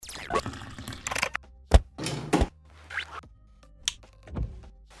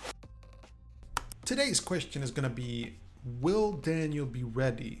Today's question is going to be, will Daniel be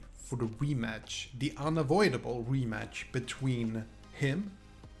ready for the rematch, the unavoidable rematch between him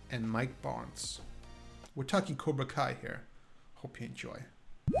and Mike Barnes? We're talking Cobra Kai here. Hope you enjoy.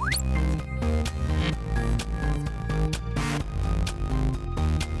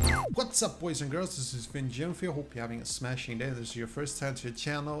 What's up, boys and girls? This is Finn Jimfield. Hope you're having a smashing day. This is your first time to the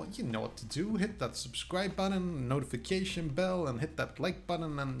channel. You know what to do. Hit that subscribe button, notification bell, and hit that like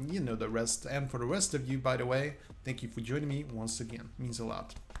button, and you know the rest. And for the rest of you, by the way, thank you for joining me once again. It means a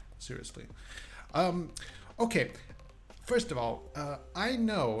lot. Seriously. Okay. First of all, I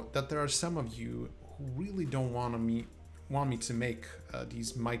know that there are some of you who really don't want me to make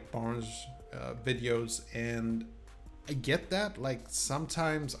these Mike Barnes videos, and I get that. Like,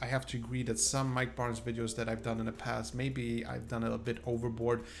 sometimes I have to agree that some Mike Barnes videos that I've done in the past, maybe I've done it a bit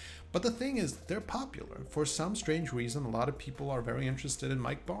overboard. But the thing is, they're popular. For some strange reason, a lot of people are very interested in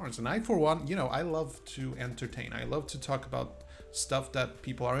Mike Barnes. And I, for one, I love to entertain. I love to talk about stuff that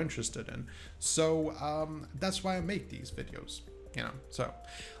people are interested in. So that's why I make these videos, So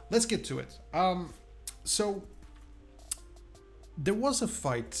let's get to it. So there was a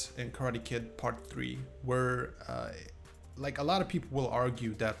fight in Karate Kid Part 3 where, like, a lot of people will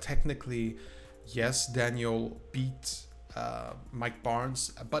argue that technically, yes, Daniel beat Mike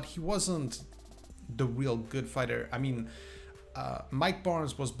Barnes, but he wasn't the real good fighter. I mean, Mike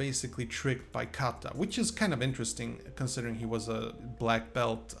Barnes was basically tricked by Kata, which is kind of interesting considering he was a black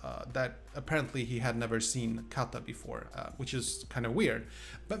belt, that apparently he had never seen Kata before, which is kind of weird.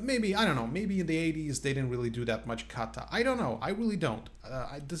 But maybe, I don't know, maybe in the 80s they didn't really do that much Kata. I don't know, I really don't.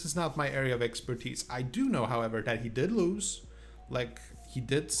 This is not my area of expertise. I do know, however, that he did lose. Like, he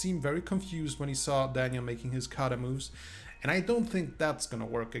did seem very confused when he saw Daniel making his Kata moves. And I don't think that's gonna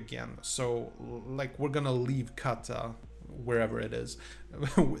work again. So, like, we're gonna leave Kata wherever it is.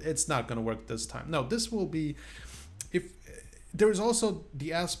 It's not going to work this time. No, this will be, if there is also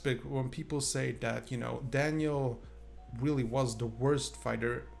the aspect when people say that, Daniel really was the worst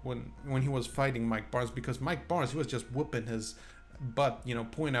fighter when he was fighting Mike Barnes, because Mike Barnes, he was just whooping his butt,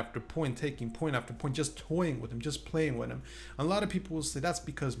 point after point, taking point after point, just toying with him, just playing with him. And a lot of people will say that's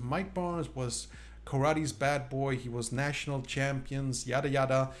because Mike Barnes was karate's bad boy, he was national champions, yada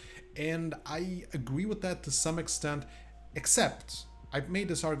yada. And I agree with that to some extent. Except, I've made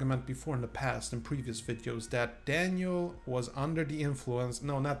this argument before in the past, in previous videos, that Daniel was under the influence,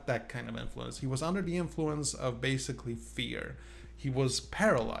 no, not that kind of influence, he was under the influence of basically fear. He was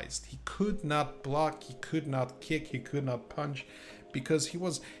paralyzed. He could not block, he could not kick, he could not punch, because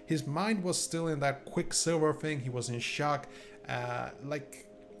his mind was still in that Quicksilver thing. He was in shock,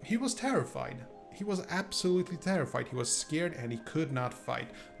 he was terrified. He was absolutely terrified. He was scared and he could not fight.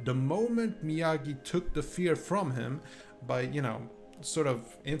 The moment Miyagi took the fear from him by, sort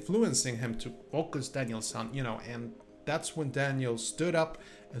of influencing him to focus Daniel-san, and that's when Daniel stood up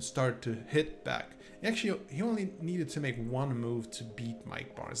and started to hit back. Actually, he only needed to make one move to beat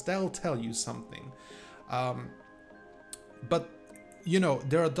Mike Barnes. That'll tell you something. But,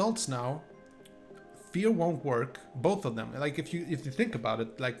 they're adults now. Fear won't work, both of them. Like, if you think about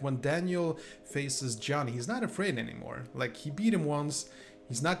it, like when Daniel faces Johnny, he's not afraid anymore. Like, he beat him once,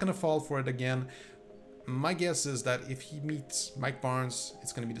 he's not gonna fall for it again. My guess is that if he meets Mike Barnes,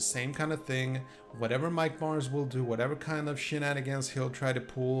 it's gonna be the same kind of thing. Whatever Mike Barnes will do, whatever kind of shenanigans he'll try to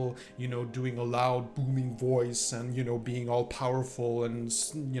pull, doing a loud booming voice and, being all powerful and,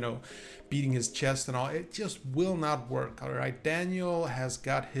 beating his chest and all, it just will not work. All right, Daniel has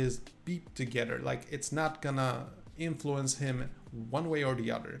got his beat together. Like, it's not gonna influence him one way or the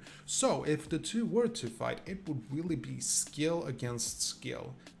other. So if the two were to fight, it would really be skill against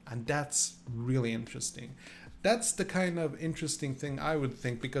skill, and that's really interesting. That's the kind of interesting thing I would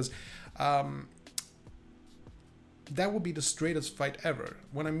think, because that would be the straightest fight ever.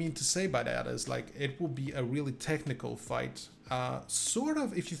 What I mean to say by that is, like, it will be a really technical fight. Sort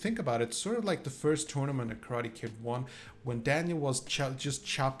of, if you think about it, sort of like the first tournament that Karate Kid won, when Daniel was just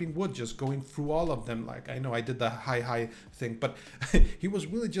chopping wood, just going through all of them. Like, I know I did the high thing, but he was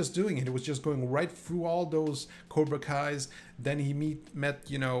really just doing it. It was just going right through all those Cobra Kais. Then he met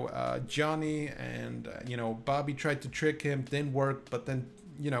Johnny, and Bobby tried to trick him, didn't work, but then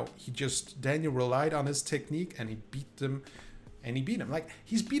Daniel relied on his technique and he beat them. And he beat him. Like,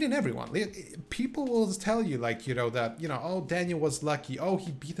 he's beaten everyone. People will tell you, like, that, oh, Daniel was lucky. Oh,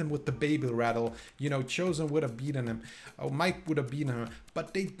 he beat him with the baby rattle. Chosen would have beaten him. Oh, Mike would have beaten him.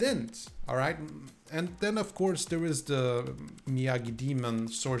 But they didn't, all right? And then, of course, there is the Miyagi demon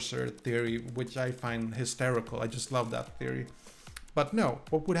sorcerer theory, which I find hysterical. I just love that theory. But no,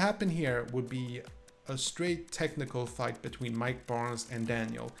 what would happen here would be a straight technical fight between Mike Barnes and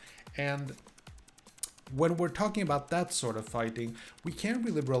Daniel. And when we're talking about that sort of fighting, we can't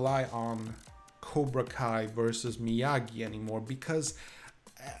really rely on Cobra Kai versus Miyagi anymore, because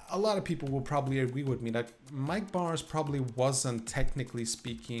a lot of people will probably agree with me that Mike Barnes probably wasn't, technically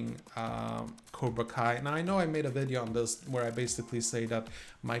speaking, Cobra Kai. Now, I know I made a video on this where I basically say that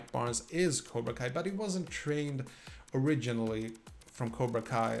Mike Barnes is Cobra Kai, but he wasn't trained originally from Cobra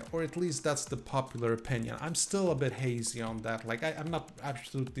Kai, or at least that's the popular opinion. I'm still a bit hazy on that. Like, I'm not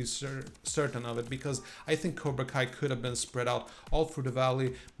absolutely certain of it, because I think Cobra Kai could have been spread out all through the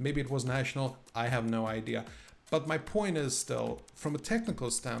valley. Maybe it was national. I have no idea. But my point is still, from a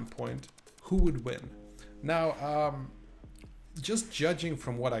technical standpoint, who would win? Now, just judging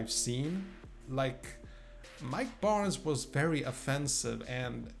from what I've seen, like, Mike Barnes was very offensive,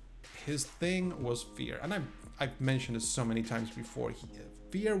 and his thing was fear. And I've mentioned this so many times before.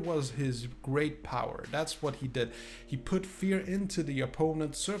 Fear was his great power. That's what he did. He put fear into the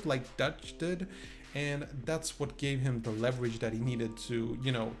opponent, sort of like Dutch did. And that's what gave him the leverage that he needed to,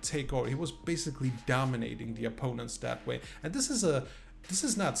 take over. He was basically dominating the opponents that way. And this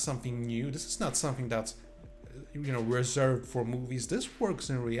is not something new. This is not something that's, reserved for movies. This works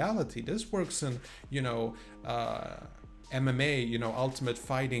in reality. This works in, MMA, ultimate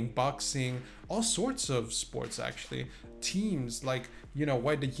fighting, boxing, all sorts of sports actually. Teams like,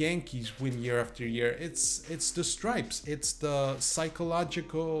 why the Yankees win year after year. It's the stripes. It's the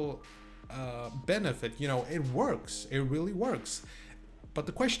psychological benefit. It works. It really works. But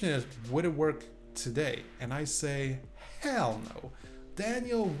the question is, would it work today? And I say, hell no.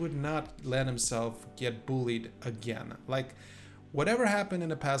 Daniel would not let himself get bullied again. Like, whatever happened in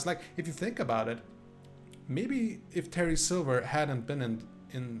the past, like, if you think about it, maybe if Terry Silver hadn't been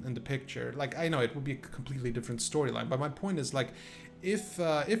in the picture, like, I know it would be a completely different storyline, but my point is, like, if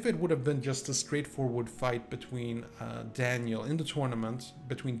it would have been just a straightforward fight between Daniel in the tournament,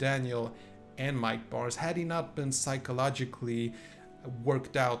 between Daniel and Mike Barnes, had he not been psychologically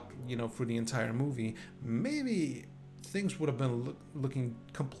worked out, through the entire movie, maybe things would have been looking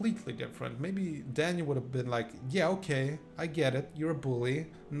completely different. Maybe Daniel would have been like, yeah, okay, I get it, you're a bully,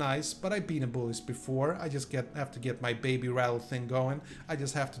 nice, but I've been a bully before. I just have to get my baby rattle thing going. I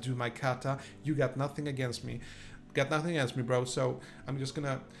just have to do my kata. You got nothing against me. Got nothing against me, bro. So I'm just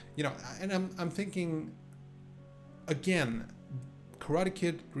gonna, and I'm thinking, again, Karate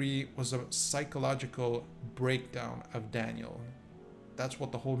Kid 3 was a psychological breakdown of Daniel. That's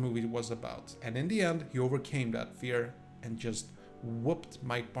what the whole movie was about. And in the end, he overcame that fear and just whooped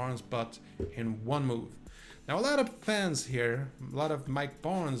Mike Barnes' butt in one move. Now, a lot of fans here, a lot of Mike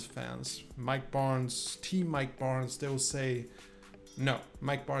Barnes fans, Team Mike Barnes, they'll say, no,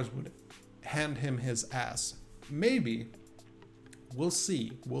 Mike Barnes would hand him his ass. Maybe. We'll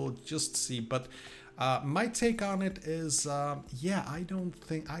see. We'll just see. But my take on it is, I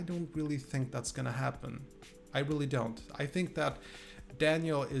don't really think that's gonna happen. I really don't. I think that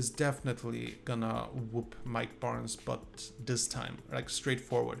Daniel is definitely gonna whoop Mike Barnes' butt this time, like,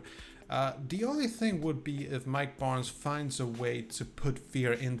 straightforward. The only thing would be if Mike Barnes finds a way to put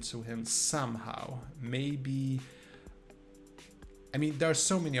fear into him somehow. Maybe, I mean, there are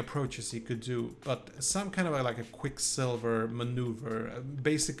so many approaches he could do, but some kind of like a Quicksilver maneuver.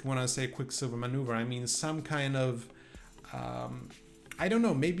 Basically, when I say Quicksilver maneuver, I mean some kind of, I don't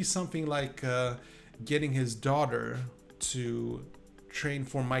know, maybe something like getting his daughter to train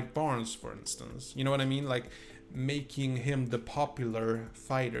for Mike Barnes, for instance. You know what I mean? Like, making him the popular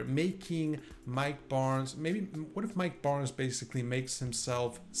fighter, making Mike Barnes, maybe, what if Mike Barnes basically makes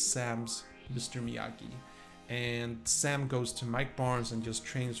himself Sam's Mr. Miyagi, and Sam goes to Mike Barnes and just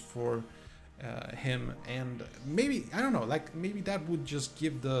trains for him, and maybe, I don't know, like, maybe that would just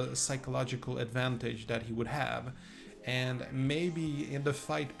give the psychological advantage that he would have. And maybe in the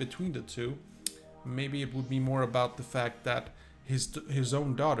fight between the two, maybe it would be more about the fact that his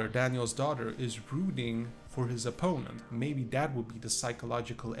own daughter, Daniel's daughter, is rooting for his opponent. Maybe that would be the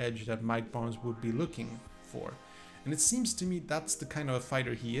psychological edge that Mike Barnes would be looking for. And it seems to me that's the kind of a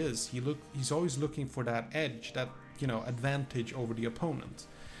fighter he is. He's always looking for that edge, that, advantage over the opponent.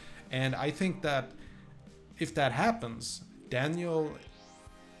 And I think that if that happens, Daniel,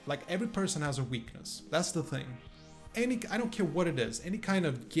 like, every person has a weakness. That's the thing. I don't care what it is, any kind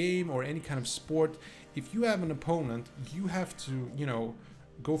of game or any kind of sport, if you have an opponent, you have to,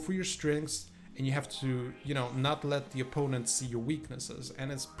 go for your strengths, and you have to, not let the opponent see your weaknesses.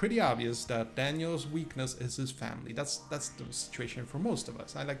 And it's pretty obvious that Daniel's weakness is his family. That's the situation for most of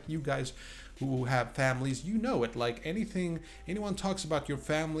us. I, like, you guys who have families, it. Like, anyone talks about your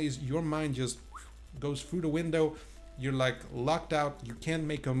families, your mind just goes through the window. You're, like, locked out. You can't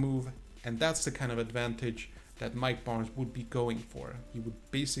make a move. And that's the kind of advantage that Mike Barnes would be going for. He would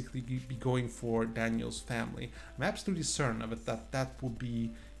basically be going for Daniel's family. I'm absolutely certain of it that would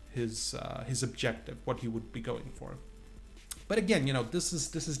be his objective, what he would be going for. But again, you know, this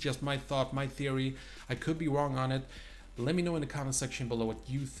is just my thought, my theory. I could be wrong on it. Let me know in the comment section below what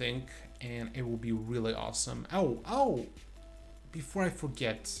you think, and it will be really awesome. Oh, before I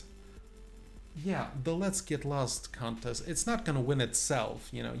forget, yeah, the Let's Get Lost contest, it's not gonna win itself.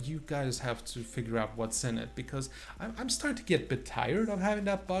 You know, you guys have to figure out what's in it, because I'm starting to get a bit tired of having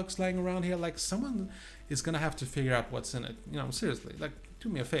that box lying around here. Like, someone is gonna have to figure out what's in it. You know, seriously, like, do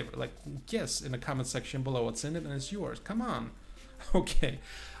me a favor, like, guess in the comment section below what's in it, and it's yours. Come on. Okay.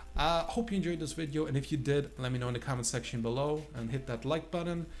 Hope you enjoyed this video, and if you did, let me know in the comment section below and hit that like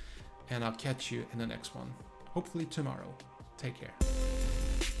button, and I'll catch you in the next one, hopefully tomorrow. Take care.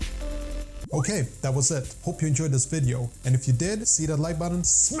 Okay, that was it. Hope you enjoyed this video, and if you did, see that like button,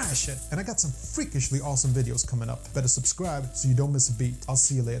 smash it. And I got some freakishly awesome videos coming up. Better subscribe so you don't miss a beat. I'll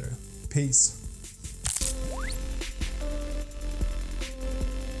see you later. Peace.